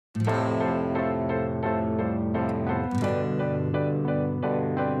Good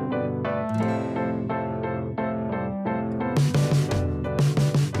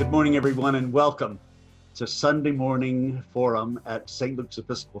morning, everyone, and welcome to Sunday Morning Forum at St. Luke's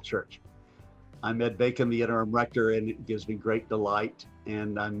Episcopal Church. I'm Ed Bacon, the interim rector, and it gives me great delight,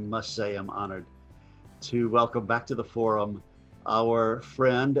 and I must say I'm honored to welcome back to the forum our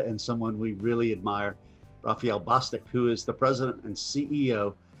friend and someone we really admire, Raphael Bostic, who is the president and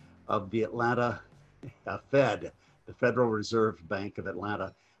CEO of the Atlanta Fed, the Federal Reserve Bank of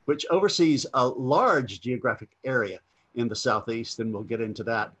Atlanta, which oversees a large geographic area in the Southeast, and we'll get into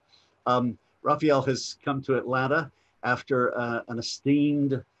that. Raphael has come to Atlanta after an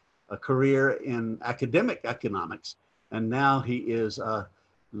esteemed career in academic economics, and now he is a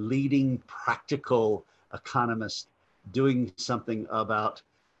leading practical economist doing something about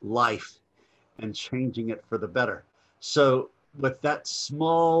life and changing it for the better. So with that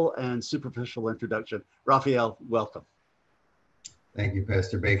small and superficial introduction, Raphael, welcome. Thank you,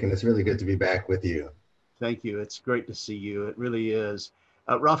 Pastor Bacon. It's really good to be back with you. Thank you. It's great to see you. It really is.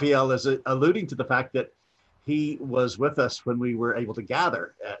 Raphael is alluding to the fact that he was with us when we were able to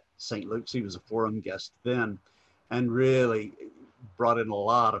gather at St. Luke's. He was a forum guest then and really brought in a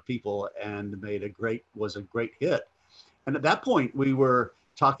lot of people and was a great hit. And at that point, we were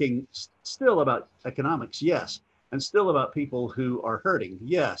talking still about economics, yes, and still about people who are hurting,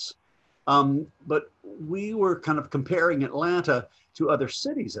 yes. But we were kind of comparing Atlanta to other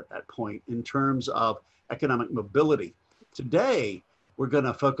cities at that point in terms of economic mobility. Today, we're going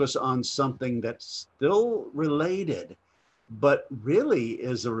to focus on something that's still related, but really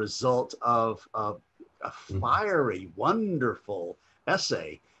is a result of a fiery, wonderful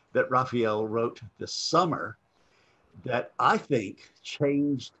essay that Raphael wrote this summer that I think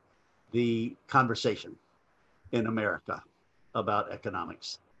changed the conversation in America about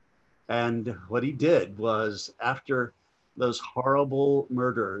economics. And what he did was, after those horrible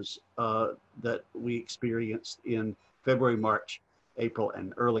murders that we experienced in February, March, April,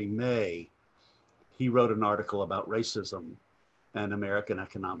 and early May, he wrote an article about racism and American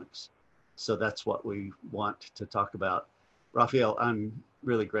economics. So that's what we want to talk about. Raphael, I'm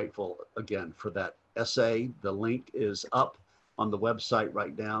really grateful again for that essay. The link is up on the website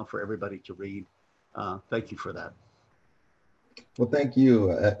right now for everybody to read. Thank you for that. Well, thank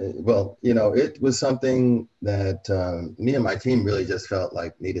you. It was something that me and my team really just felt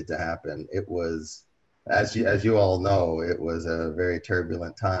like needed to happen. It was, as you all know, it was a very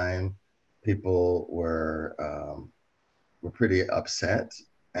turbulent time. People were pretty upset,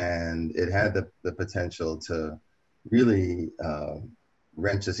 and it had the potential to really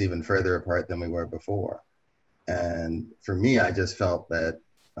wrench us even further apart than we were before. And for me, I just felt that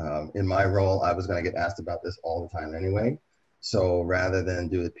in my role, I was going to get asked about this all the time anyway. So rather than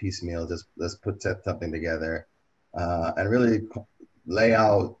do it piecemeal, just let's put something together and really lay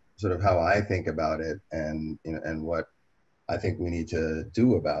out sort of how I think about it and what I think we need to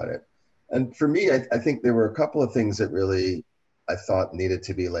do about it. And for me, I think there were a couple of things that really I thought needed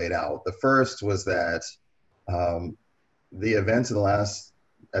to be laid out. The first was that the events of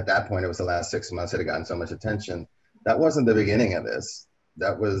at that point, it was the last 6 months that had gotten so much attention. That wasn't the beginning of this.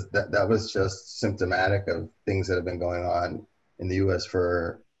 That was just symptomatic of things that have been going on in the U.S.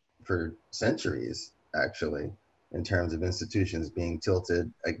 for centuries, actually, in terms of institutions being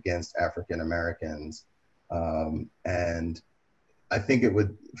tilted against African Americans. And I think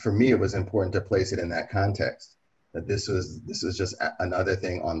for me, it was important to place it in that context, that this was just another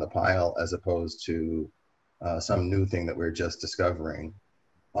thing on the pile as opposed to some new thing that we're just discovering.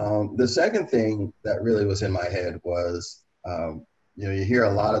 The second thing that really was in my head was, you hear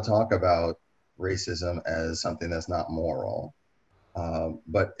a lot of talk about racism as something that's not moral,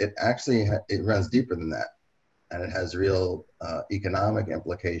 but it actually it runs deeper than that, and it has real economic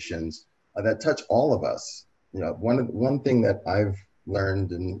implications that touch all of us. One thing that I've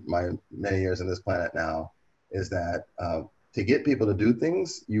learned in my many years on this planet now is that to get people to do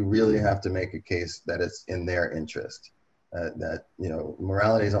things, you really have to make a case that it's in their interest. That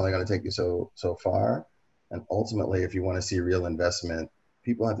morality is only going to take you so far. And ultimately, if you want to see real investment,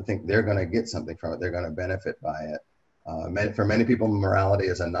 people have to think they're going to get something from it. They're going to benefit by it. For many people, morality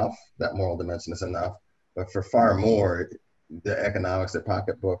is enough. That moral dimension is enough. But for far more, the economics, the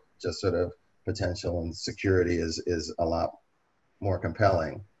pocketbook, just sort of potential and security is a lot more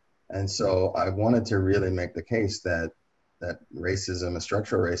compelling. And so I wanted to really make the case that racism, and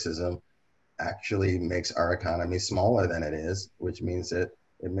structural racism, actually makes our economy smaller than it is, which means that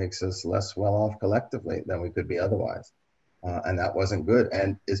it makes us less well off collectively than we could be otherwise. And that wasn't good.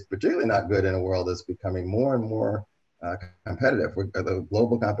 And it's particularly not good in a world that's becoming more and more uh, competitive. The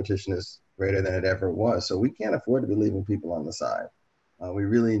global competition is greater than it ever was. So we can't afford to be leaving people on the side. We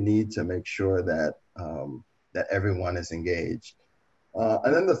really need to make sure that that everyone is engaged.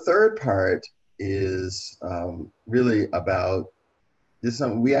 And then the third part is really about this. Is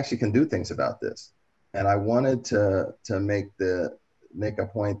something we actually can do things about this. And I wanted to make a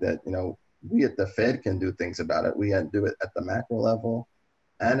point that, you know, we at the Fed can do things about it. We can do it at the macro level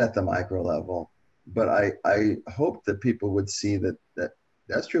and at the micro level. But I hope that people would see that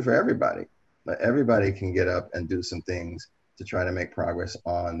that's true for everybody. That everybody can get up and do some things to try to make progress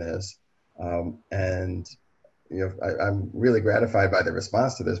on this. And you know, I'm really gratified by the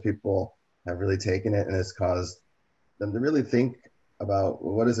response to this. People have really taken it, and it's caused them to really think about,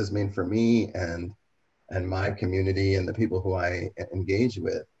 well, what does this mean for me and my community and the people who I engage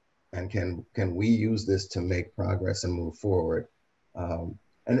with, and can we use this to make progress and move forward?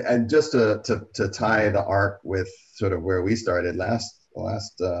 And just to tie the arc with sort of where we started last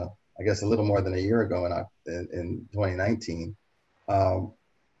I guess a little more than a year ago in 2019,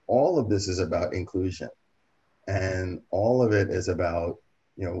 all of this is about inclusion, and all of it is about,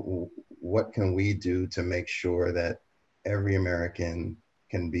 you know, what can we do to make sure that every American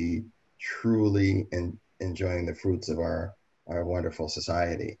can be truly enjoying the fruits of our wonderful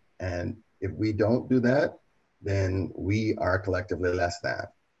society. And if we don't do that, then we are collectively less than.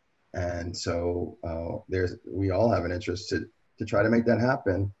 And so we all have an interest to try to make that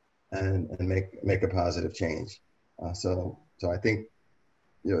happen and make a positive change. So I think,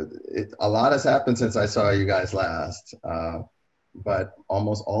 you know, a lot has happened since I saw you guys last, but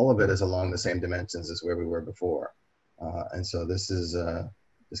almost all of it is along the same dimensions as where we were before. And so this is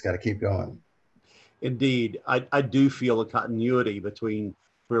just got to keep going. Indeed, I do feel a continuity between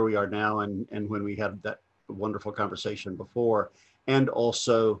where we are now and when we had that wonderful conversation before. And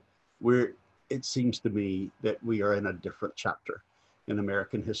also, it seems to me that we are in a different chapter in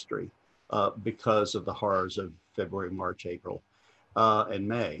American history because of the horrors of February, March, April, and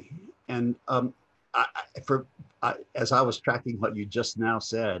May. And as I was tracking what you just now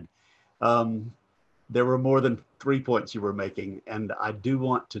said, there were more than 3 points you were making. And I do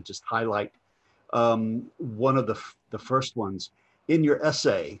want to just highlight one of the first ones. In your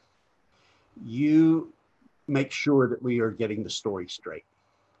essay, you make sure that we are getting the story straight.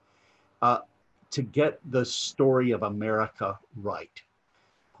 To get the story of America right,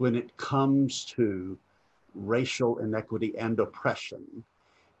 when it comes to racial inequity and oppression,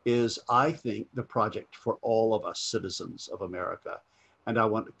 is, I think, the project for all of us citizens of America. And I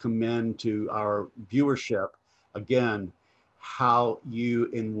want to commend to our viewership, again, how you,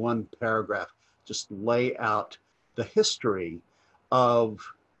 in one paragraph, just lay out the history of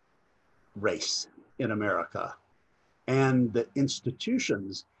race in America and the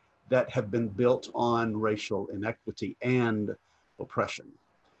institutions that have been built on racial inequity and oppression.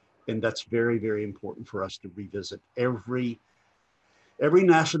 And that's very, very important for us to revisit. Every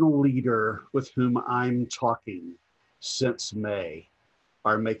national leader with whom I'm talking since May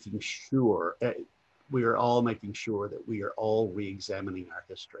are making sure, we are all making sure that we are all re-examining our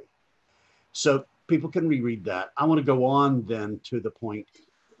history. So people can reread that. I want to go on then to the point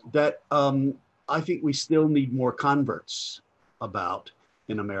that I think we still need more converts about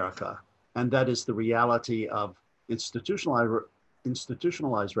in America, and that is the reality of institutionalized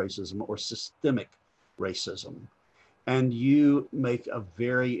racism or systemic racism. And you make a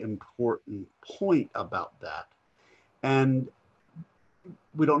very important point about that. And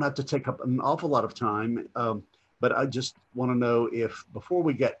we don't have to take up an awful lot of time, but I just want to know if, before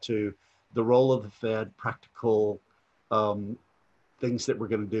we get to the role of the Fed, practical things that we're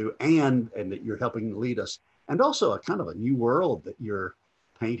going to do, and that you're helping lead us, and also a kind of a new world that you're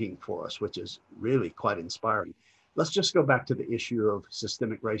painting for us, which is really quite inspiring. Let's just go back to the issue of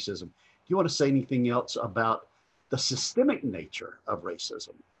systemic racism. Do you want to say anything else about the systemic nature of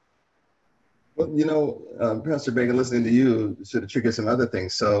racism? Well, you know, Pastor Baker, listening to you sort of triggered some other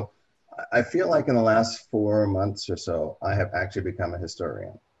things. So I feel like in the last 4 months or so, I have actually become a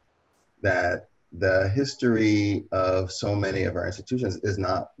historian. That the history of so many of our institutions is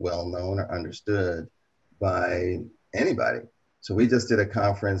not well known or understood by anybody. So we just did a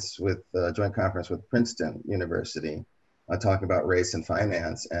conference joint conference with Princeton University talking about race and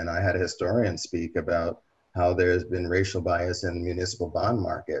finance. And I had a historian speak about how there's been racial bias in municipal bond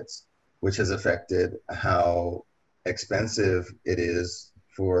markets, which has affected how expensive it is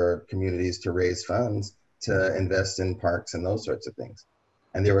for communities to raise funds to invest in parks and those sorts of things.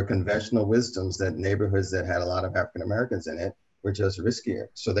 And there were conventional wisdoms that neighborhoods that had a lot of African Americans in it were just riskier.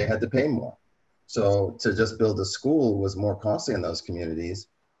 So they had to pay more. So to just build a school was more costly in those communities.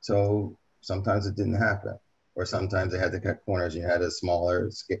 So sometimes it didn't happen. or sometimes they had to cut corners. You had a smaller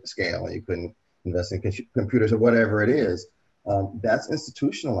scale and you couldn't invest in computers or whatever it is. That's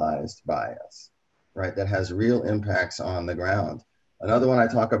institutionalized bias, right? That has real impacts on the ground. Another one I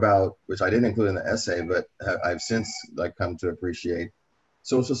talk about, which I didn't include in the essay, but I've since like come to appreciate,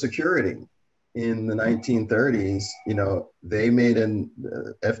 Social Security. In the 1930s, you know, they made an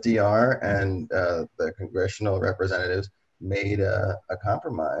FDR and the congressional representatives made a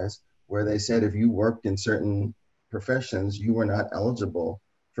compromise where they said if you worked in certain professions, you were not eligible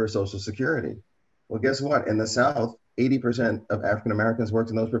for Social Security. Well, guess what? In the South, 80% of African Americans worked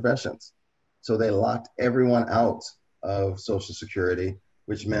in those professions. So they locked everyone out of Social Security,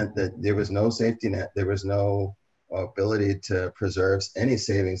 which meant that there was no safety net, there was no ability to preserve any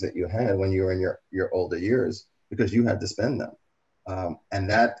savings that you had when you were in your older years because you had to spend them. And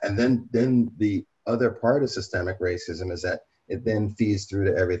then the other part of systemic racism is that it then feeds through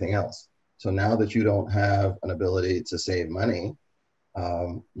to everything else. So now that you don't have an ability to save money,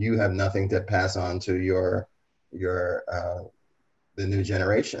 you have nothing to pass on to your the new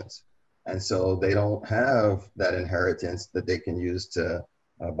generations. And so they don't have that inheritance that they can use to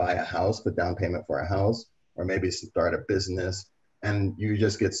buy a house, put down payment for a house, or maybe start a business. And you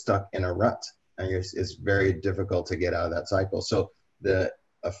just get stuck in a rut. And it's very difficult to get out of that cycle. So the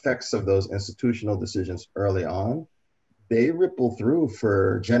effects of those institutional decisions early on, they ripple through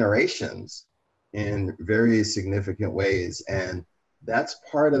for generations in very significant ways. And that's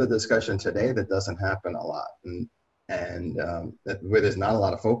part of the discussion today that doesn't happen a lot. Where there's not a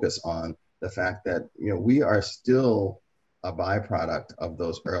lot of focus on the fact that, you know, we are still a byproduct of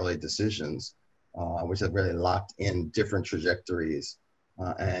those early decisions, which have really locked in different trajectories.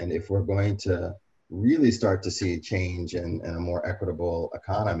 And if we're going to really start to see change in a more equitable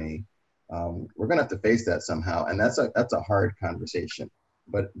economy, we're going to have to face that somehow. And that's a hard conversation.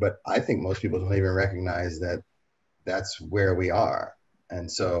 But I think most people don't even recognize that that's where we are.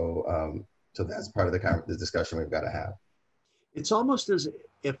 And so that's part of the discussion we've got to have. It's almost as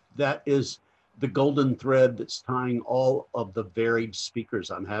if that is the golden thread that's tying all of the varied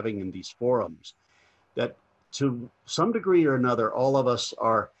speakers I'm having in these forums, that to some degree or another, all of us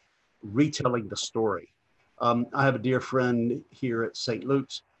are retelling the story. I have a dear friend here at St.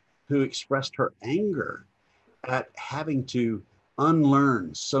 Luke's who expressed her anger at having to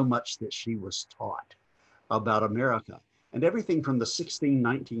unlearn so much that she was taught about America, and everything from the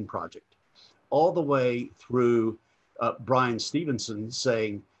 1619 Project all the way through Brian Stevenson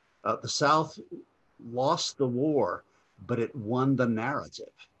saying the South lost the war, but it won the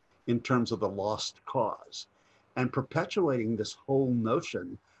narrative in terms of the lost cause, and perpetuating this whole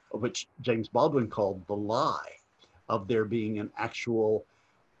notion of which James Baldwin called the lie of there being an actual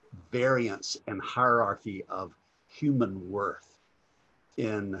variance and hierarchy of human worth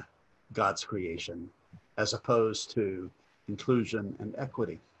in God's creation, as opposed to inclusion and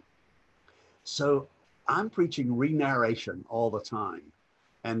equity. So I'm preaching re-narration all the time,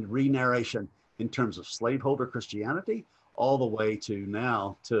 and re-narration in terms of slaveholder Christianity, all the way to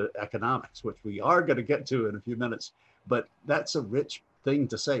now to economics, which we are going to get to in a few minutes. But that's a rich thing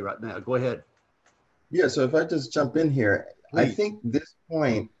to say right now. Go ahead. Yeah, so if I just jump in here, Please. I think this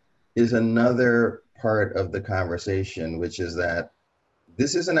point is another part of the conversation, which is that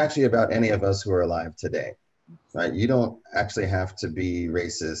this isn't actually about any of us who are alive today, right? You don't actually have to be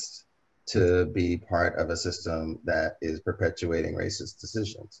racist to be part of a system that is perpetuating racist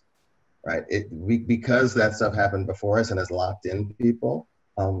decisions, right? Because that stuff happened before us and has locked in people,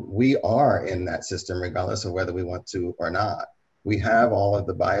 we are in that system regardless of whether we want to or not. We have all of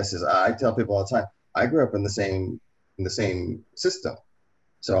the biases. I tell people all the time, I grew up in the same system.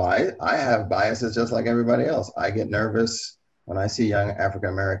 So I have biases just like everybody else. I get nervous when I see young African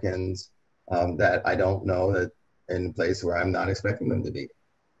Americans that I don't know that in a place where I'm not expecting them to be.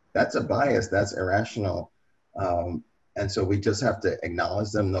 That's a bias, that's irrational. And so we just have to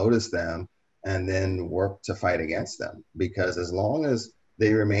acknowledge them, notice them, and then work to fight against them. Because as long as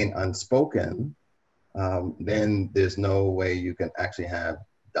they remain unspoken, then there's no way you can actually have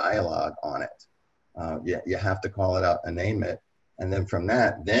dialogue on it. You have to call it out and name it. And then from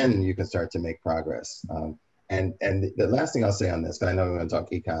that, then you can start to make progress. And the last thing I'll say on this, because I know we're going to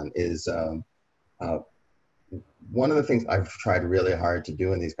talk econ, is one of the things I've tried really hard to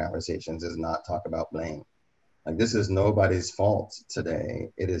do in these conversations is not talk about blame. Like, this is nobody's fault today.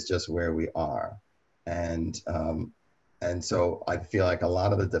 It is just where we are. And so I feel like a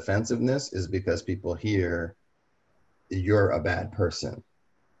lot of the defensiveness is because people hear you're a bad person.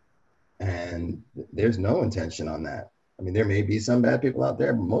 And there's no intention on that. I mean, there may be some bad people out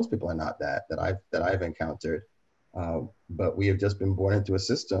there, but most people are not that I've encountered. But we have just been born into a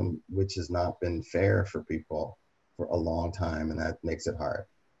system which has not been fair for people for a long time, and that makes it hard.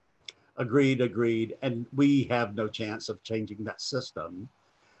 Agreed, agreed. And we have no chance of changing that system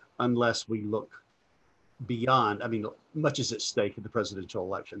unless we look beyond. I mean, much is at stake in the presidential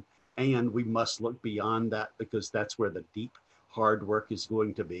election, and we must look beyond that because that's where the deep, hard work is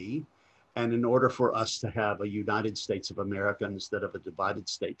going to be. And in order for us to have a United States of America instead of a divided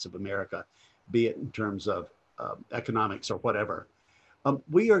States of America, be it in terms of economics or whatever,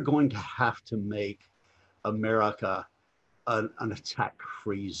 we are going to have to make America an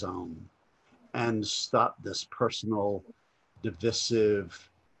attack-free zone and stop this personal, divisive,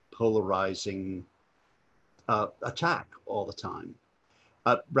 polarizing attack all the time.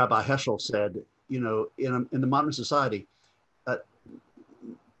 Rabbi Heschel said, you know, in the modern society, uh,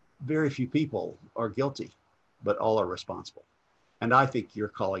 very few people are guilty, but all are responsible. And I think you're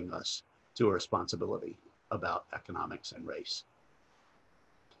calling us to a responsibility about economics and race.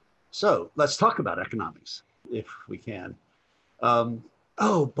 So let's talk about economics, if we can.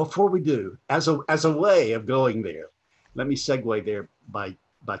 Before we do, as a way of going there, let me segue there by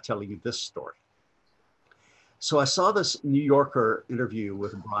telling you this story. So I saw this New Yorker interview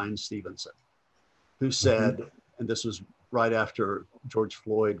with Brian Stevenson, who said, and this was right after George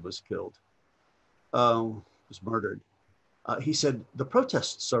Floyd was killed, was murdered. He said, the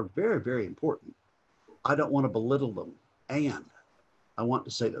protests are very, very important. I don't want to belittle them. And I want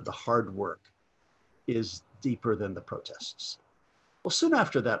to say that the hard work is deeper than the protests. Well, soon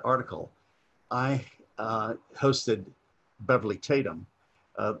after that article, I hosted Beverly Tatum,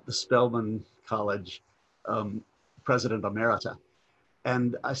 the Spelman College president emerita.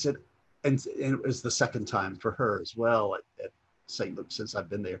 And I said, and it was the second time for her as well at St. Luke since I've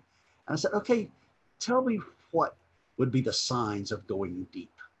been there. And I said, okay, tell me what would be the signs of going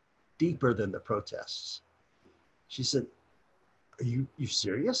deep, deeper than the protests. She said, are you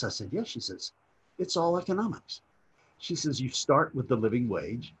serious? I said, yes. She says, it's all economics. She says, you start with the living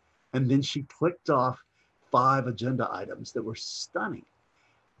wage. And then she clicked off 5 agenda items that were stunning.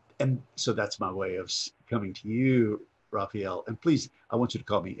 And so that's my way of coming to you, Raphael. And please, I want you to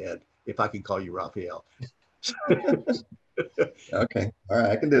call me Ed, if I can call you Raphael. Okay, all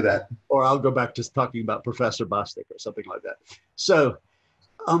right, I can do that. Or I'll go back to talking about Professor Bostic or something like that. So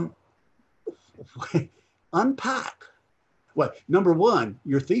unpack. Well, number one,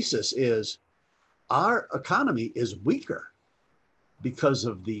 your thesis is our economy is weaker because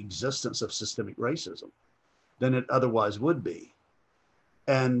of the existence of systemic racism than it otherwise would be.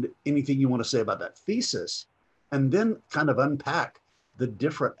 And anything you want to say about that thesis, and then kind of unpack the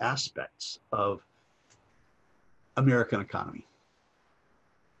different aspects of American economy.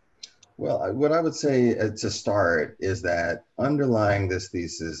 Well, what I would say to start is that underlying this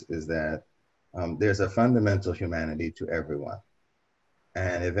thesis is that there's a fundamental humanity to everyone.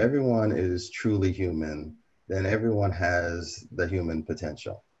 And if everyone is truly human, then everyone has the human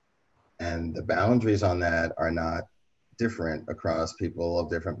potential. And the boundaries on that are not different across people of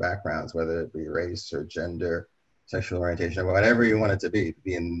different backgrounds, whether it be race or gender, sexual orientation, or whatever you want it to be,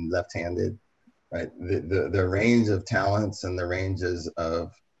 being left-handed, right? The range of talents and the ranges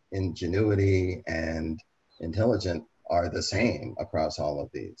of ingenuity and intelligence are the same across all of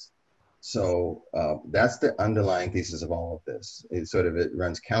these. So that's the underlying thesis of all of this. It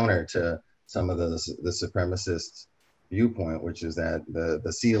runs counter to some of the supremacist viewpoint, which is that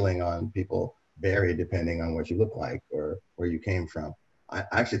the ceiling on people vary depending on what you look like or where you came from. I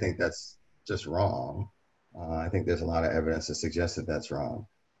actually think that's just wrong. I think there's a lot of evidence to suggest that that's wrong.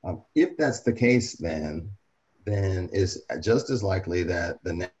 If that's the case, then it's just as likely that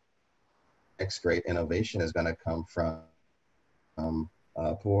the next great innovation is going to come from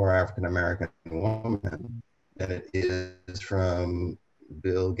a poor African-American woman than it is from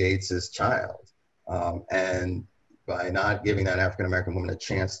Bill Gates's child. And by not giving that African-American woman a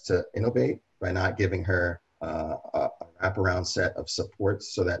chance to innovate, by not giving her a wraparound set of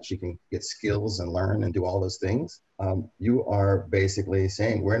supports so that she can get skills and learn and do all those things, you are basically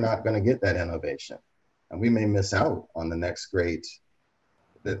saying we're not going to get that innovation, and we may miss out on the next great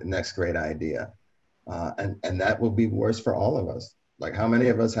idea, and that will be worse for all of us. Like, how many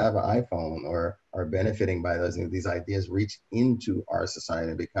of us have an iPhone or are benefiting by these ideas reach into our society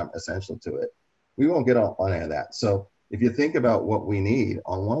and become essential to it? We won't get on any of that. So if you think about what we need,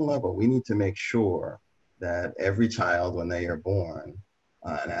 on one level, we need to make sure that every child, when they are born,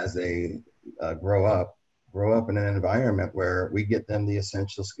 and as they grow up in an environment where we get them the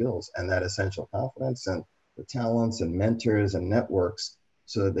essential skills and that essential confidence and the talents and mentors and networks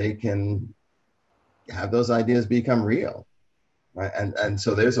so that they can have those ideas become real. right? And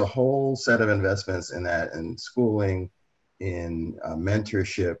so there's a whole set of investments in that, in schooling, in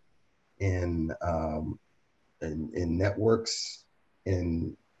mentorship, in, in networks,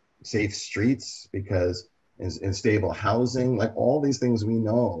 in safe streets, because in stable housing, like all these things we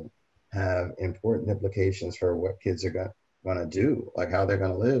know have important implications for what kids are going to do, like how they're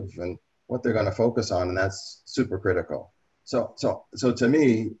going to live and what they're going to focus on, and that's super critical. So to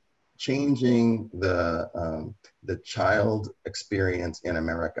me, changing the child experience in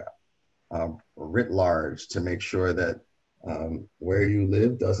America writ large, to make sure that where you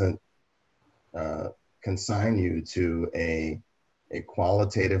live doesn't uh, consign you to a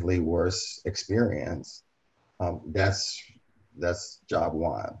qualitatively worse experience. That's job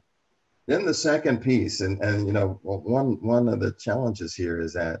one. Then the second piece, and you know, one of the challenges here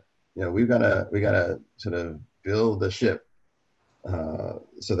is that, you know, we gotta sort of build the ship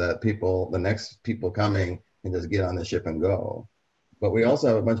so that the next people coming can just get on the ship and go. But we also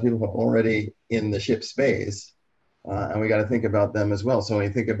have a bunch of people who are already in the ship space, and we got to think about them as well. So when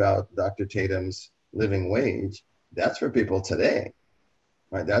you think about Dr. Tatum's living wage, that's for people today,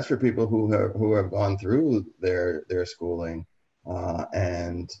 right? That's for people who have gone through their schooling,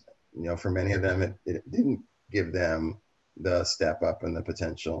 and you know, for many of them, it didn't give them the step up and the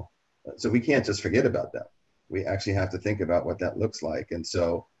potential. So we can't just forget about them. We actually have to think about what that looks like. And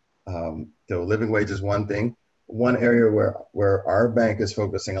so living wage is one thing. One area where our bank is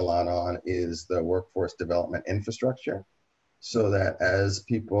focusing a lot on is the workforce development infrastructure, so that as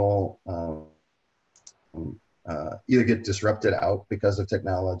people either get disrupted out because of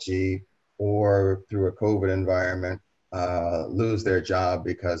technology, or through a COVID environment, lose their job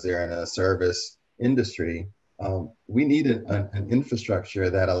because they're in a service industry, we need an infrastructure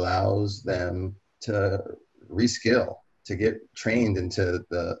that allows them to reskill, to get trained into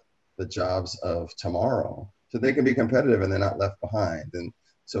the jobs of tomorrow, so they can be competitive and they're not left behind. And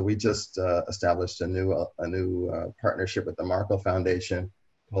so we just established a new partnership with the Markle Foundation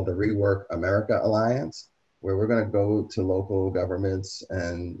called the Rework America Alliance, where we're going to go to local governments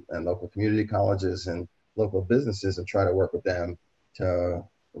and local community colleges and local businesses and try to work with them to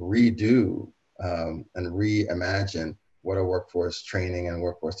redo and reimagine what a workforce training and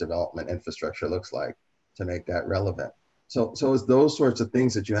workforce development infrastructure looks like, to make that relevant. So it's those sorts of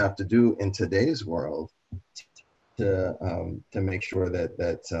things that you have to do in today's world to make sure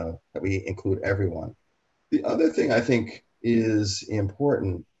that we include everyone. The other thing I think is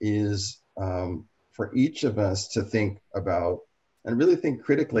important is for each of us to think about and really think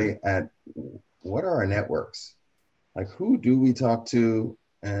critically at what are our networks? Like, who do we talk to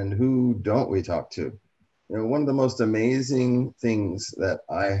and who don't we talk to? You know, one of the most amazing things that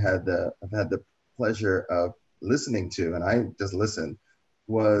I've had the pleasure of listening to, and I just listened,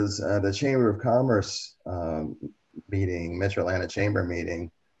 was the Chamber of Commerce meeting, Metro Atlanta Chamber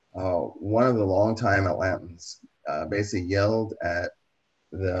meeting. One of the longtime Atlantans basically yelled at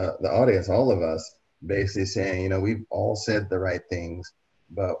the audience, all of us, basically saying, you know, we've all said the right things,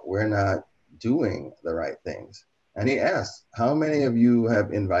 but we're not doing the right things. And he asked, how many of you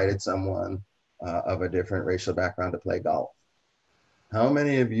have invited someone of a different racial background to play golf? How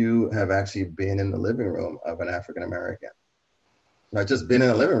many of you have actually been in the living room of an African American? Not just been in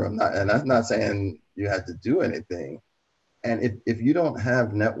the living room, and that's not saying you had to do anything. And if you don't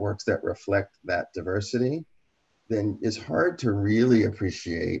have networks that reflect that diversity, then it's hard to really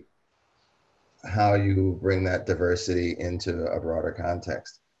appreciate how you bring that diversity into a broader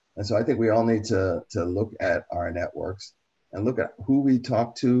context. And so I think we all need to look at our networks and look at who we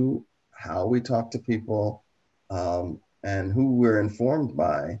talk to, how we talk to people, and who we're informed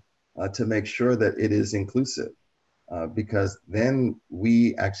by, to make sure that it is inclusive, because then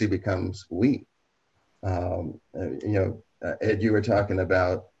we actually becomes we. Ed, you were talking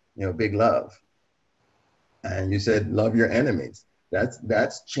about, you know, big love, and you said love your enemies.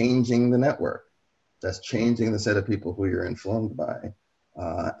 That's changing the network. That's changing the set of people who you're informed by,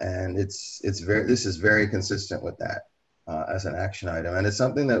 and this is very consistent with that as an action item, and it's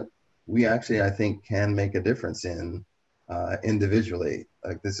something that we actually, I think, can make a difference in individually.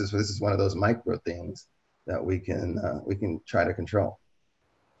 Like this is one of those micro things that we can try to control.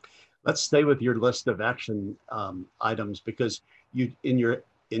 Let's stay with your list of action items, because you in your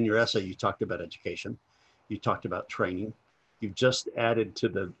essay you talked about education, you talked about training, you've just added to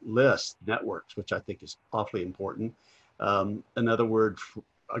the list networks, which I think is awfully important. Another word,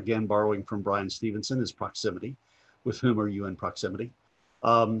 again borrowing from Brian Stevenson, is proximity. With whom are you in proximity?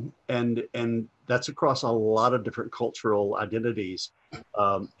 And that's across a lot of different cultural identities,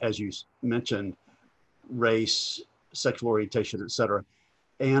 as you mentioned, race, sexual orientation, et cetera,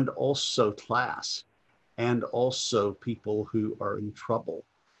 and also class. and also people who are in trouble.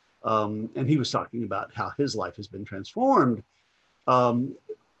 And he was talking about how his life has been transformed um,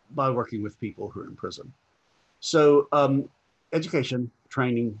 by working with people who are in prison. So, education,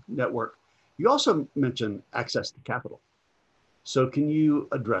 training, network. You also mentioned access to capital. So, can you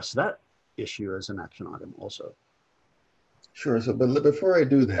address that issue as an action item also? Sure. So, but before I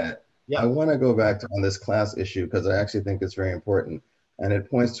do that, I Yeah. want to go back to on this class issue because I actually think it's very important. And it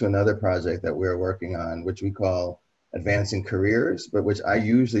points to another project that we're working on, which we call Advancing Careers, but which I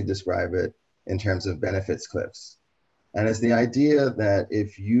usually describe it in terms of benefits cliffs. And it's the idea that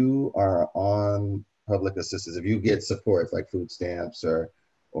if you are on public assistance, if you get supports like food stamps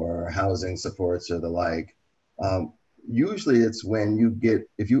or housing supports or the like, um, usually it's when you get,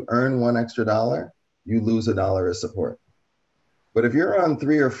 if you earn one extra dollar, you lose a dollar of support. But if you're on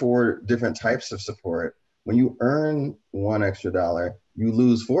 3 or 4 different types of support, when you earn one extra dollar, you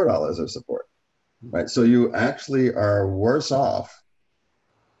lose $4 of support, right? So you actually are worse off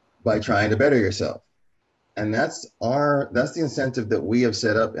by trying to better yourself. And that's the incentive that we have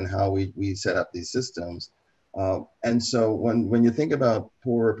set up and how we set up these systems. And so when you think about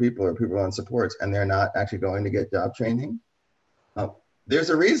poorer people or people on supports and they're not actually going to get job training, uh, there's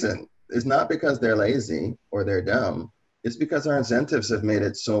a reason. It's not because they're lazy or they're dumb. It's because our incentives have made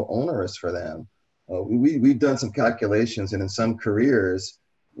it so onerous for them. We've done some calculations, and in some careers,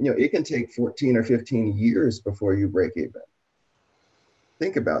 it can take 14 or 15 years before you break even.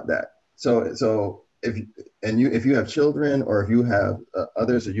 Think about that. So if you have children or if you have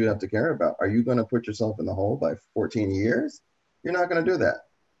others that you have to care about, are you going to put yourself in the hole by 14 years? You're not going to do that.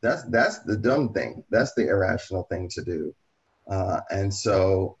 That's the dumb thing. That's the irrational thing to do.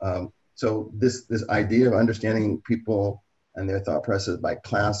 So this idea of understanding people and their thought process by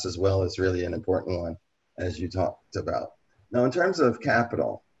class as well is really an important one, as you talked about. Now, in terms of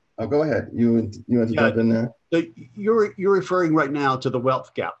capital, oh, go ahead. You want to Yeah. jump in there? So you're referring right now to the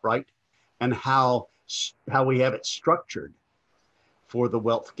wealth gap, right? And how we have it structured for the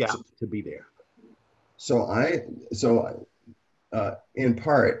wealth gap to be there. So in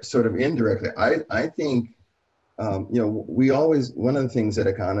part, sort of indirectly, I think one of the things that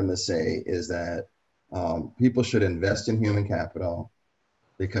economists say is that people should invest in human capital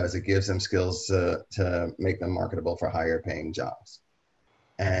because it gives them skills to make them marketable for higher paying jobs.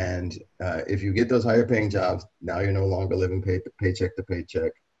 And if you get those higher paying jobs, now you're no longer living paycheck to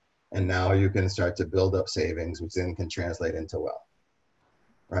paycheck. And now you can start to build up savings, which then can translate into wealth.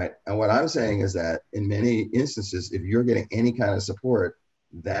 Right. And what I'm saying is that in many instances, if you're getting any kind of support,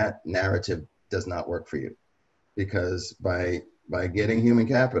 that narrative does not work for you, because by getting human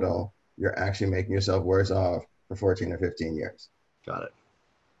capital, you're actually making yourself worse off for 14 or 15 years. Got it.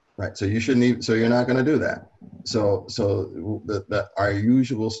 Right. So you shouldn't even, so you're not going to do that. So our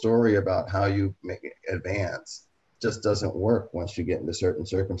usual story about how you make advance just doesn't work once you get into certain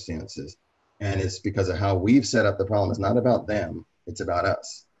circumstances. And it's because of how we've set up the problem. It's not about them, it's about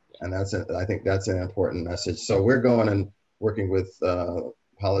us. And I think that's an important message. So we're going and working with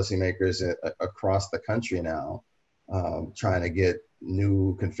policymakers across the country now, trying to get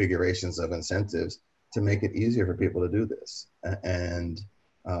new configurations of incentives to make it easier for people to do this. And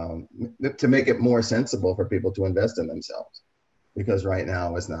to make it more sensible for people to invest in themselves, because right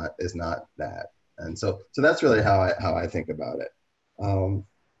now is not that. And so that's really how I think about it.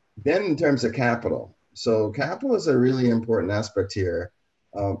 Then in terms of capital, so capital is a really important aspect here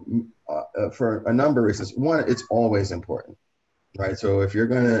for a number of reasons. One, it's always important, right? So if you're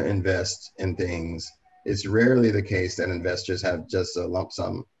going to invest in things, it's rarely the case that investors have just a lump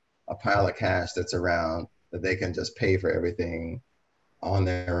sum, a pile of cash that's around that they can just pay for everything on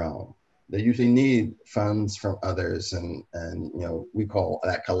their own. They usually need funds from others, and we call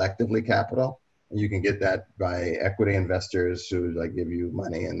that collectively capital. And you can get that by equity investors who like give you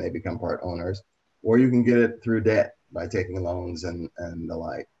money and they become part owners, or you can get it through debt by taking loans and the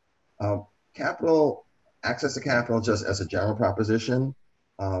like. Capital access to capital, just as a general proposition,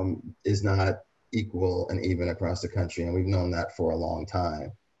 is not equal and even across the country, and we've known that for a long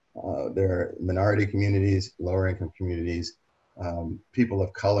time. There are minority communities, lower income communities. People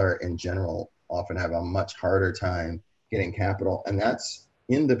of color in general often have a much harder time getting capital, and that's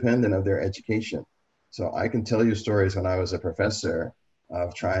independent of their education. So I can tell you stories when I was a professor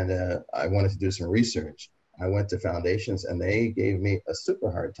of I wanted to do some research. I went to foundations and they gave me a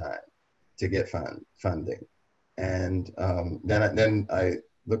super hard time to get funding. And then I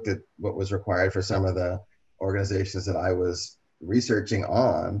looked at what was required for some of the organizations that I was researching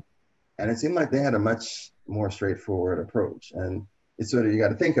on, and it seemed like they had a much more straightforward approach. And it's sort of, you got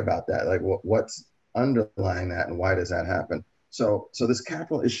to think about that, like what's underlying that and why does that happen? So this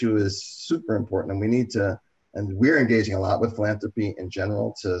capital issue is super important, and we need to, and we're engaging a lot with philanthropy in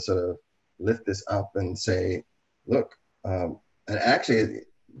general to sort of lift this up and say, look, and actually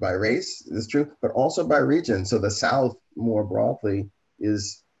by race is true, but also by region. So the South more broadly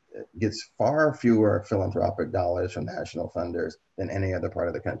gets far fewer philanthropic dollars from national funders than any other part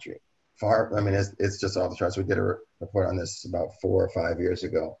of the country. Far, I mean, it's just off the charts. We did a report on this about 4 or 5 years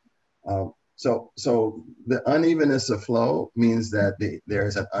ago. So the unevenness of flow means that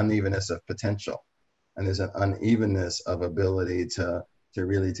there's an unevenness of potential, and there's an unevenness of ability to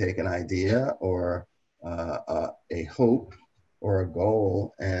really take an idea or a hope or a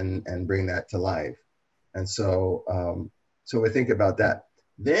goal and bring that to life. And so we think about that.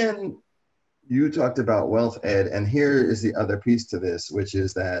 Then you talked about wealth, Ed, and here is the other piece to this, which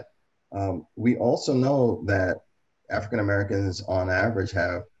is that we also know that African Americans on average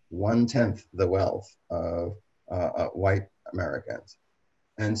have 1/10 the wealth of white Americans.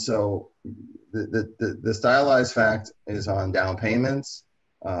 And so the stylized fact is on down payments.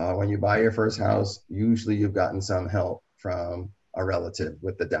 When you buy your first house, usually you've gotten some help from a relative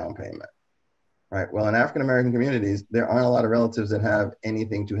with the down payment, right? Well, in African American communities, there aren't a lot of relatives that have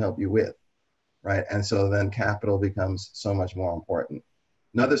anything to help you with, right? And so then capital becomes so much more important.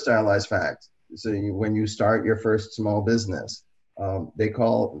 Another stylized fact, so when you start your first small business, they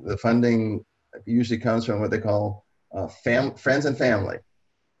call the funding usually comes from what they call friends and family,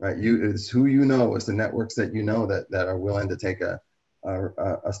 right? It's who you know, it's the networks that you know that are willing to take a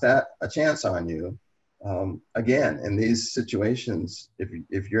chance on you. Again, in these situations,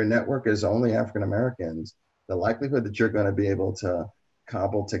 if your network is only African Americans, the likelihood that you're going to be able to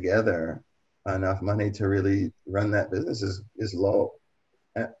cobble together enough money to really run that business is low,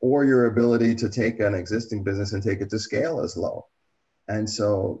 or your ability to take an existing business and take it to scale is low. And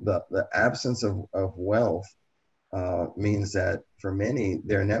so the absence of wealth means that for many,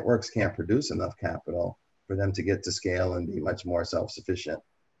 their networks can't produce enough capital for them to get to scale and be much more self-sufficient,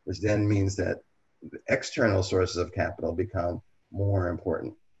 which then means that the external sources of capital become more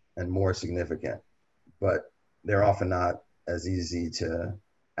important and more significant, but they're often not as easy to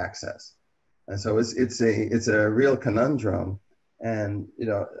access. And so it's a real conundrum. And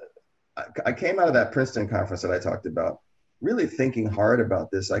I came out of that Princeton conference that I talked about, really thinking hard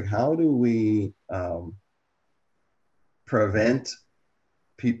about this. Like, how do we prevent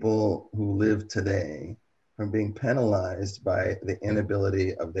people who live today from being penalized by the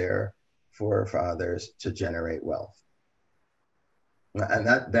inability of their forefathers to generate wealth? And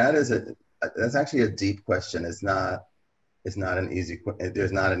that's actually a deep question. It's not an easy,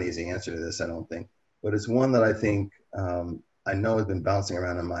 there's not an easy answer to this, I don't think, but it's one that I think I know has been bouncing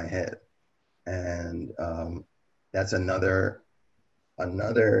around in my head. And that's another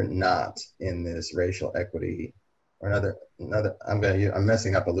knot in this racial equity, or another I'm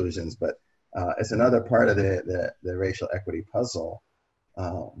messing up illusions, but it's another part of the racial equity puzzle,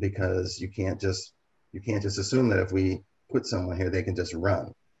 because you can't just assume that if we put someone here, they can just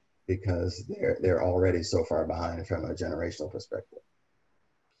run, because they're already so far behind from a generational perspective.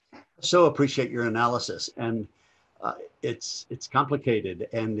 So appreciate your analysis, and it's complicated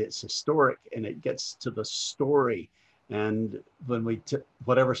and it's historic, and it gets to the story. And when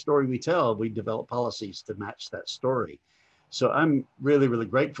whatever story we tell, we develop policies to match that story. So I'm really, really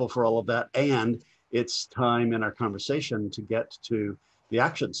grateful for all of that. And it's time in our conversation to get to the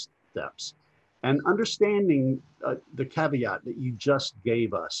action steps and understanding the caveat that you just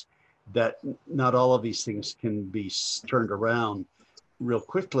gave us, that not all of these things can be turned around real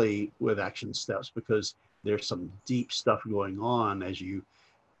quickly with action steps, because there's some deep stuff going on, as you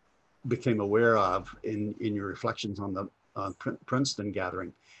became aware of in your reflections on the Princeton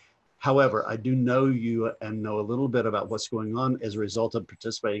gathering. However, I do know you and know a little bit about what's going on as a result of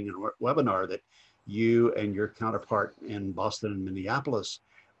participating in a webinar that you and your counterpart in Boston and Minneapolis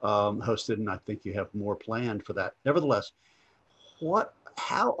hosted, and I think you have more planned for that. Nevertheless,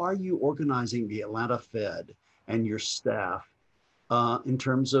 how are you organizing the Atlanta Fed and your staff in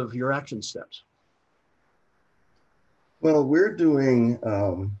terms of your action steps? Well, we're doing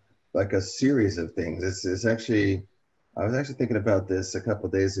like a series of things. It's actually, I was actually thinking about this a couple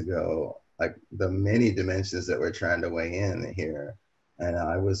of days ago, like the many dimensions that we're trying to weigh in here. And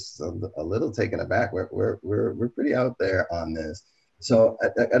I was a little taken aback. We're pretty out there on this. So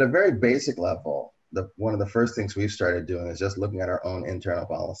at a very basic level, one of the first things we've started doing is just looking at our own internal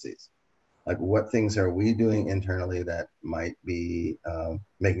policies. Like, what things are we doing internally that might be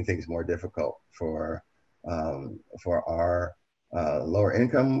making things more difficult for our lower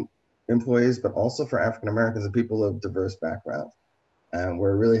income employees, but also for African Americans and people of diverse backgrounds. And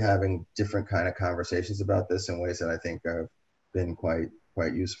we're really having different kind of conversations about this in ways that I think been quite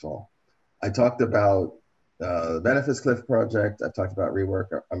useful. I talked about the Benefits Cliff Project. I talked about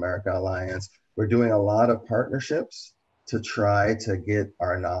Rework America Alliance. We're doing a lot of partnerships to try to get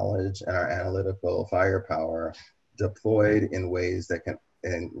our knowledge and our analytical firepower deployed in ways that can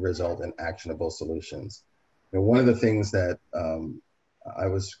result in actionable solutions. You know, one of the things that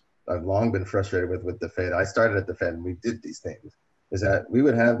I've long been frustrated with the Fed. I started at the Fed and we did these things. Is that we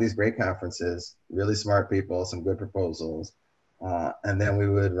would have these great conferences, really smart people, some good proposals, and then we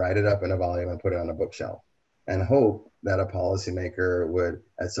would write it up in a volume and put it on a bookshelf and hope that a policymaker would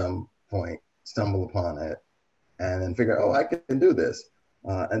at some point stumble upon it and then figure, oh, I can do this.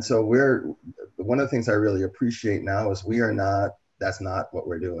 And so one of the things I really appreciate now is that's not what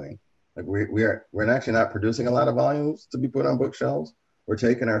we're doing. Like we're actually not producing a lot of volumes to be put on bookshelves. We're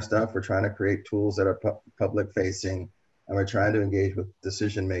taking our stuff, we're trying to create tools that are public facing, and we're trying to engage with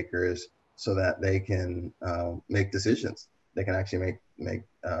decision makers so that they can make decisions. They can actually make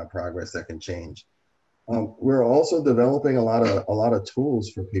progress that can change. We're also developing a lot of tools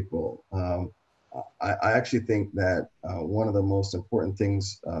for people. I actually think that one of the most important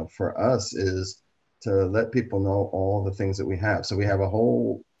things for us is to let people know all the things that we have. So we have a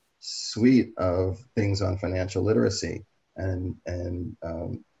whole suite of things on financial literacy and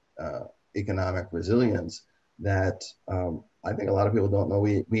economic resilience that I think a lot of people don't know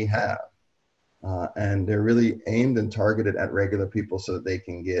we have. And they're really aimed and targeted at regular people so that they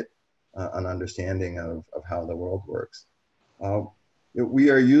can get an understanding of how the world works. We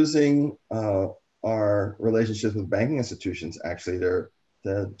are using our relationships with banking institutions actually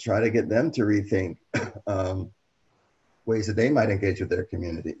to try to get them to rethink ways that they might engage with their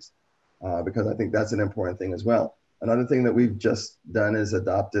communities, because I think that's an important thing as well. Another thing that we've just done is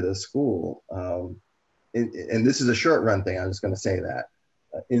adopted a school, and this is a short run thing, I'm just going to say that.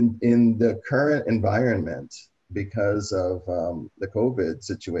 In the current environment, because of the COVID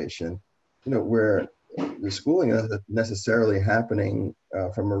situation, you know, where the schooling isn't necessarily happening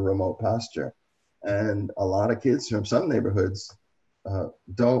from a remote posture. And a lot of kids from some neighborhoods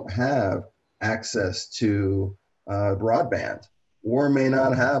don't have access to broadband or may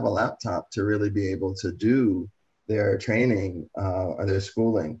not have a laptop to really be able to do their training or their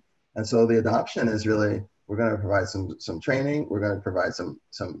schooling. And so the adoption is really, we're going to provide some training, we're going to provide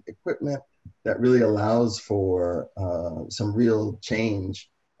some equipment that really allows for some real change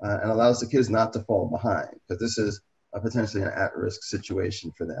and allows the kids not to fall behind, because this is potentially an at-risk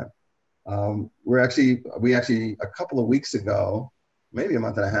situation for them. We actually a couple of weeks ago, maybe a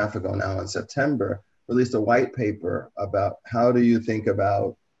month and a half ago now in September, released a white paper about how do you think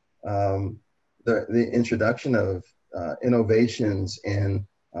about the introduction of innovations in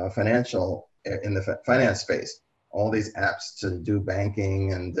the finance space, all these apps to do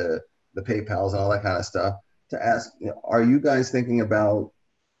banking and the PayPals and all that kind of stuff, to ask, you know, are you guys thinking about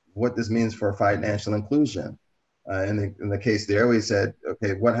what this means for financial inclusion? In the case there, we said,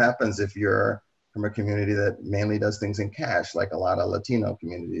 okay, what happens if you're from a community that mainly does things in cash, like a lot of Latino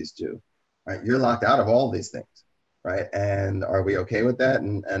communities do, right? You're locked out of all these things, right? And are we okay with that?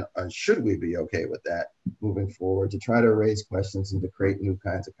 And should we be okay with that moving forward, to try to raise questions and to create new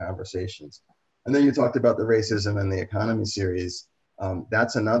kinds of conversations? And then you talked about the racism and the economy series.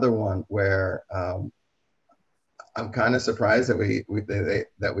 That's another one where I'm kind of surprised that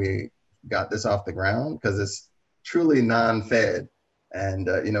we got this off the ground, because it's truly non-Fed. And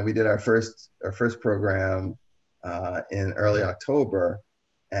you know, we did our first program in early October,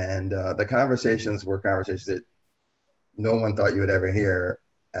 and the conversations were conversations that no one thought you would ever hear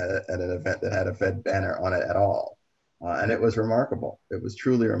at an event that had a Fed banner on it at all. And it was remarkable. It was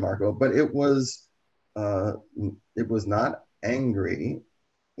truly remarkable. But it was not angry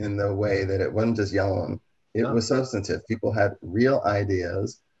in the way that it wasn't just yelling. It was substantive. People had real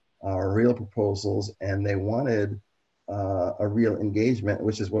ideas, real proposals, and they wanted a real engagement,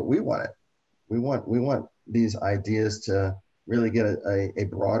 which is what we wanted. We want these ideas to really get a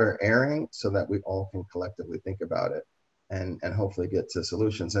broader airing so that we all can collectively think about it and hopefully get to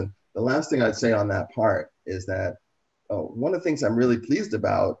solutions. And the last thing I'd say on that part is that one of the things I'm really pleased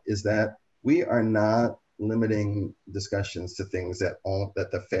about is that we are not limiting discussions to things that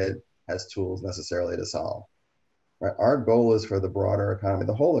the Fed has tools necessarily to solve. Right? Our goal is for the broader economy,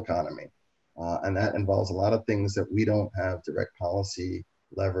 the whole economy. And that involves a lot of things that we don't have direct policy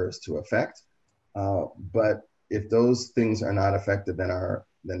levers to affect. But if those things are not affected,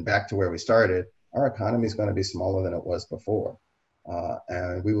 then back to where we started, our economy is going to be smaller than it was before.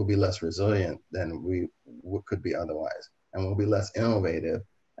 And we will be less resilient than we could be otherwise. And we'll be less innovative.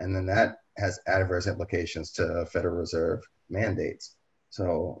 And then that has adverse implications to Federal Reserve mandates.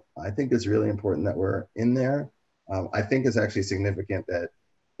 So I think it's really important that we're in there. I think it's actually significant that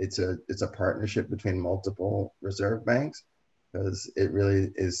it's a partnership between multiple reserve banks, because it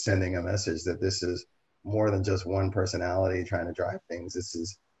really is sending a message that this is more than just one personality trying to drive things. This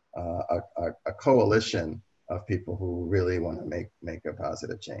is a coalition of people who really want to make a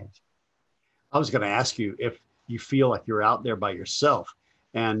positive change. I was going to ask you if you feel like you're out there by yourself.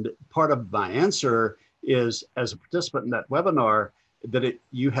 And part of my answer is, as a participant in that webinar, that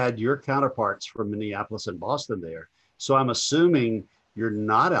you had your counterparts from Minneapolis and Boston there. So I'm assuming you're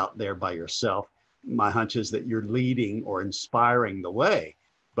not out there by yourself. My hunch is that you're leading or inspiring the way.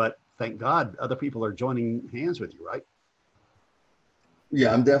 But thank God other people are joining hands with you, right?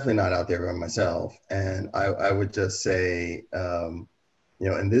 Yeah, I'm definitely not out there by myself. And I would just say,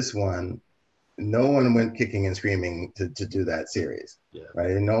 in this one, no one went kicking and screaming to do that series, yeah.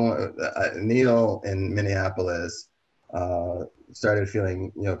 right? And no one, Neil in Minneapolis started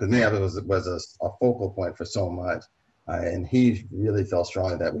feeling, because Minneapolis was a focal point for so much. And he really felt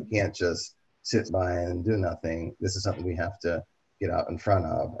strongly that we can't just sit by and do nothing. This is something we have to get out in front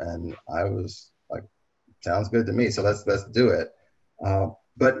of. And I was like, sounds good to me. So let's do it.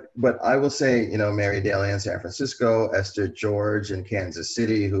 But I will say, Mary Daly in San Francisco, Esther George in Kansas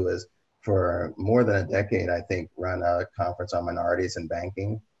City, who has for more than a decade, I think, run a conference on minorities in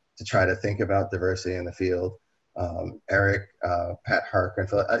banking to try to think about diversity in the field. Eric, Pat Harkin,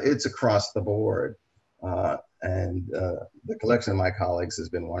 it's across the board. And the collection of my colleagues has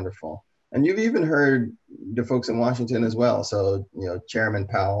been wonderful. And you've even heard the folks in Washington as well. So, Chairman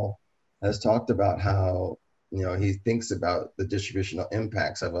Powell has talked about how, he thinks about the distributional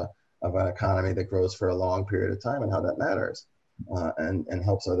impacts of an economy that grows for a long period of time and how that matters, and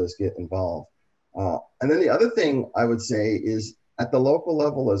helps others get involved. And then the other thing I would say is at the local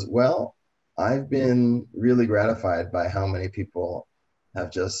level as well, I've been really gratified by how many people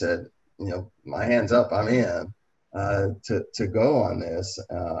have just said, my hand's up, I'm in, to go on this.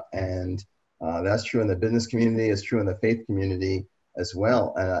 And that's true in the business community, it's true in the faith community as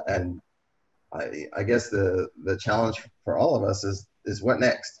well. And I guess the challenge for all of us is what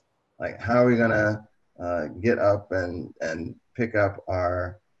next? Like, how are we gonna get up and pick up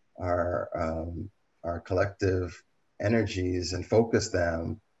our collective energies and focus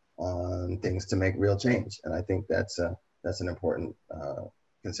them on things to make real change? And I think that's an important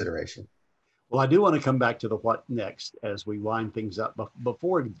consideration. Well, I do want to come back to the what next as we wind things up. But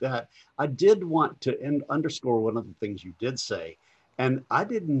before that, I did want to underscore one of the things you did say, and I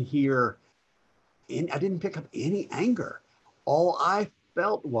didn't pick up any anger. All I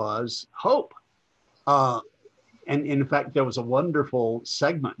felt was hope. And in fact, there was a wonderful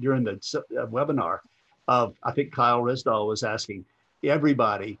segment during the webinar of, I think Kyle Risdahl was asking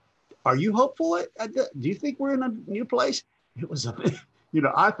everybody, are you hopeful? Do you think we're in a new place? It was, I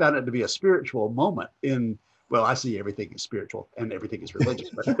found it to be a spiritual moment well, I see everything is spiritual and everything is religious,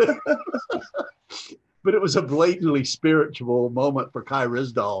 but it was a blatantly spiritual moment for Kai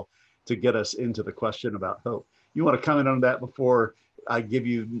Risdahl to get us into the question about hope. You want to comment on that before I give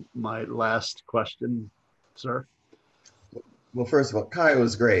you my last question, sir? Well, first of all, Kai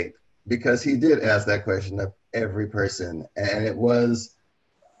was great because he did ask that question of every person. And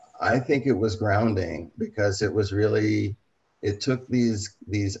I think it was grounding because it took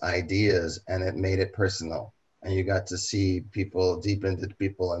these ideas and it made it personal. And you got to see people deep into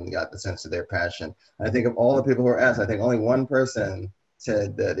people and got the sense of their passion. And I think of all the people who were asked, I think only one person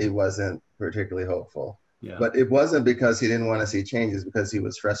said that he wasn't particularly hopeful. Yeah. But it wasn't because he didn't want to see changes, because he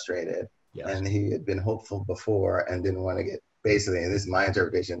was frustrated. Yes. And he had been hopeful before and didn't want to get, basically, and this is my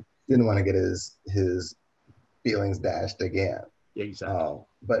interpretation, didn't want to get his feelings dashed again. Exactly.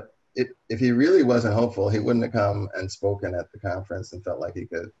 But if he really wasn't hopeful, he wouldn't have come and spoken at the conference and felt like he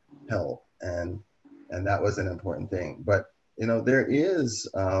could help. And that was an important thing. But, this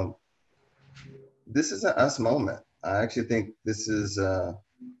is an us moment. I actually think this is an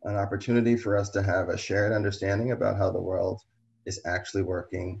opportunity for us to have a shared understanding about how the world is actually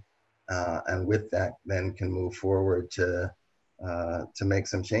working. And with that, then can move forward to make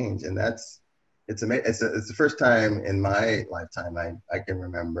some change. And it's the first time in my lifetime I can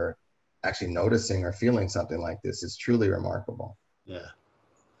remember actually noticing or feeling something like this. Is truly remarkable. Yeah,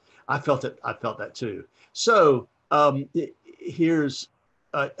 I felt it. I felt that too. So here's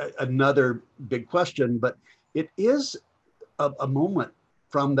another big question, but it is a moment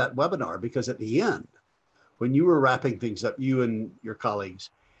from that webinar, because at the end, when you were wrapping things up, you and your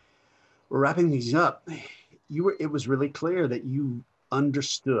colleagues were wrapping things up, it was really clear that you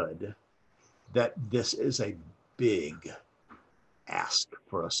understood that this is a big ask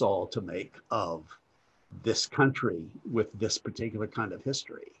for us all to make of this country with this particular kind of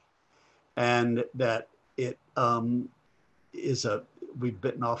history. And that it is we've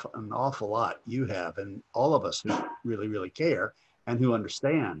bitten off an awful lot, you have, and all of us who really, really care and who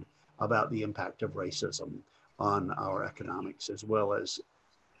understand about the impact of racism on our economics as well as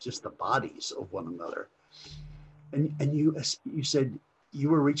just the bodies of one another. And you said you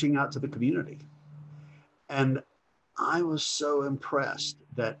were reaching out to the community. And I was so impressed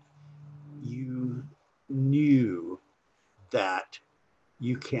that you knew that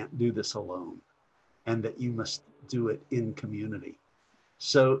you can't do this alone and that you must do it in community.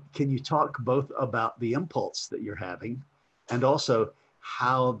 So can you talk both about the impulse that you're having and also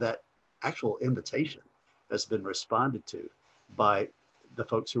how that actual invitation has been responded to by the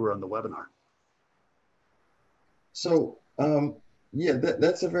folks who were on the webinar? So, yeah,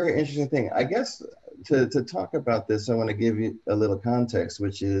 that's a very interesting thing. I guess to talk about this, I want to give you a little context,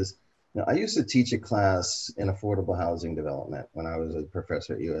 which is, I used to teach a class in affordable housing development when I was a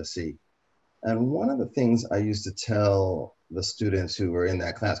professor at USC. And one of the things I used to tell the students who were in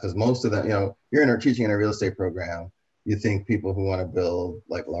that class, because most of them, you're teaching in a real estate program, you think people who want to build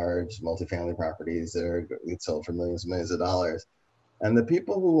like large multifamily properties that are sold for millions and millions of dollars. And the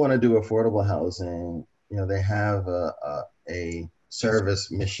people who want to do affordable housing, they have a service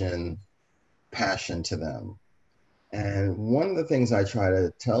mission passion to them. And one of the things I try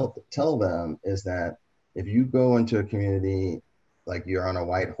to tell them is that if you go into a community like you're on a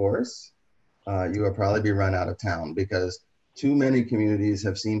white horse, you will probably be run out of town, because too many communities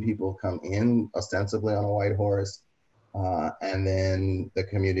have seen people come in ostensibly on a white horse, and then the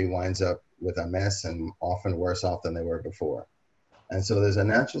community winds up with a mess and often worse off than they were before. And so there's a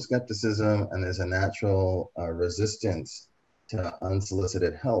natural skepticism and there's a natural resistance to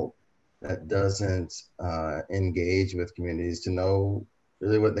unsolicited help that doesn't engage with communities to know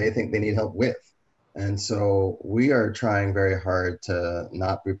really what they think they need help with. And so we are trying very hard to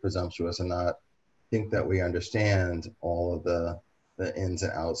not be presumptuous and not think that we understand all of the ins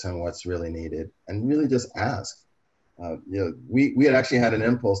and outs and what's really needed, and really just ask. We had actually had an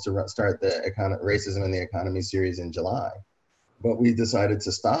impulse to start the Racism in the Economy series in July, but we decided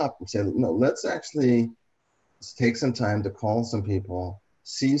to stop and say, no, let's actually take some time to call some people,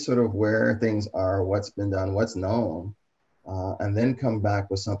 see sort of where things are, what's been done, what's known, and then come back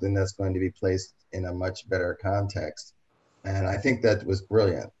with something that's going to be placed in a much better context. And I think that was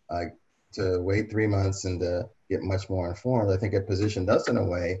brilliant. To wait 3 months and to get much more informed, I think it positioned us in a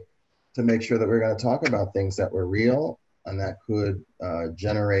way to make sure that we're going to talk about things that were real and that could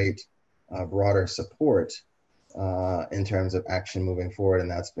generate broader support in terms of action moving forward.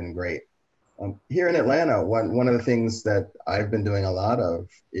 And that's been great. Here in Atlanta, one of the things that I've been doing a lot of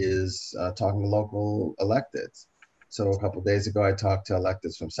is talking to local electeds. So a couple of days ago, I talked to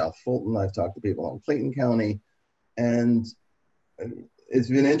electeds from South Fulton. I've talked to people in Clayton County, and it's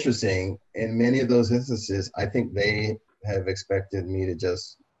been interesting. In many of those instances, I think they have expected me to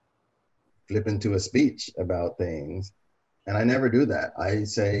just flip into a speech about things. And I never do that. I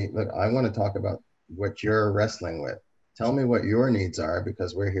say, look, I want to talk about what you're wrestling with. Tell me what your needs are,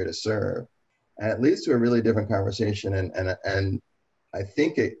 because we're here to serve. And it leads to a really different conversation. And I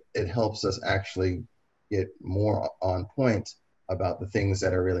think it helps us actually get more on point about the things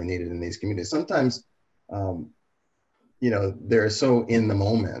that are really needed in these communities. Sometimes, they're so in the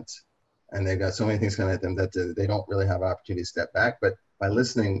moment and they've got so many things coming at them that they don't really have opportunity to step back. But by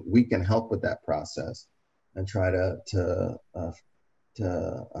listening, we can help with that process and try to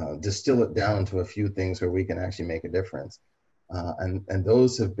distill it down to a few things where we can actually make a difference. And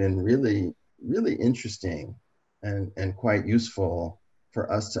those have been really, really interesting and quite useful for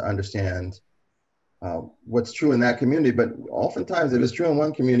us to understand what's true in that community. But oftentimes, if it's true in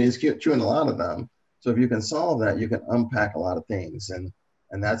one community, it's true in a lot of them. So if you can solve that, you can unpack a lot of things. And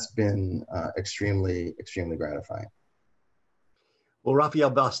that's been extremely, extremely gratifying. Well, Raphael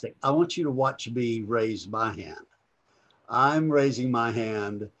Bostic, I want you to watch me raise my hand. I'm raising my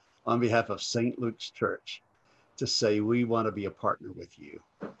hand on behalf of St. Luke's Church to say we want to be a partner with you.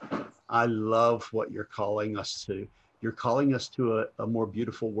 I love what you're calling us to. You're calling us to a more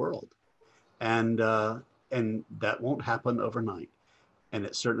beautiful world. And that won't happen overnight. And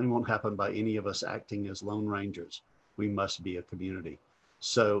it certainly won't happen by any of us acting as lone rangers. We must be a community.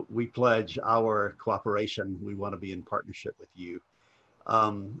 So we pledge our cooperation. We want to be in partnership with you.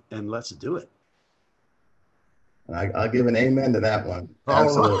 And let's do it. I'll give an amen to that one. All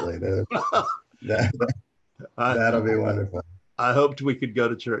Absolutely. Right. That'll be wonderful. I hoped we could go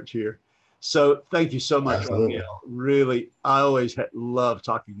to church here. So thank you so much, Absolutely. Raphael. Really, I always love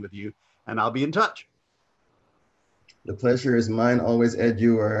talking with you, and I'll be in touch. The pleasure is mine always, Ed.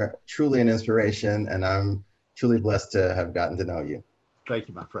 You are truly an inspiration, and I'm truly blessed to have gotten to know you. Thank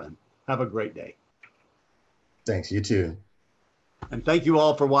you, my friend. Have a great day. Thanks. You too. And thank you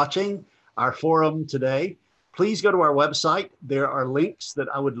all for watching our forum today. Please go to our website. There are links that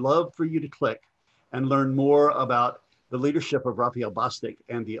I would love for you to click and learn more about the leadership of Raphael Bostic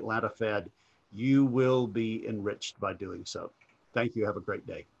and the Atlanta Fed. You will be enriched by doing so. Thank you. Have a great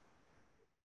day.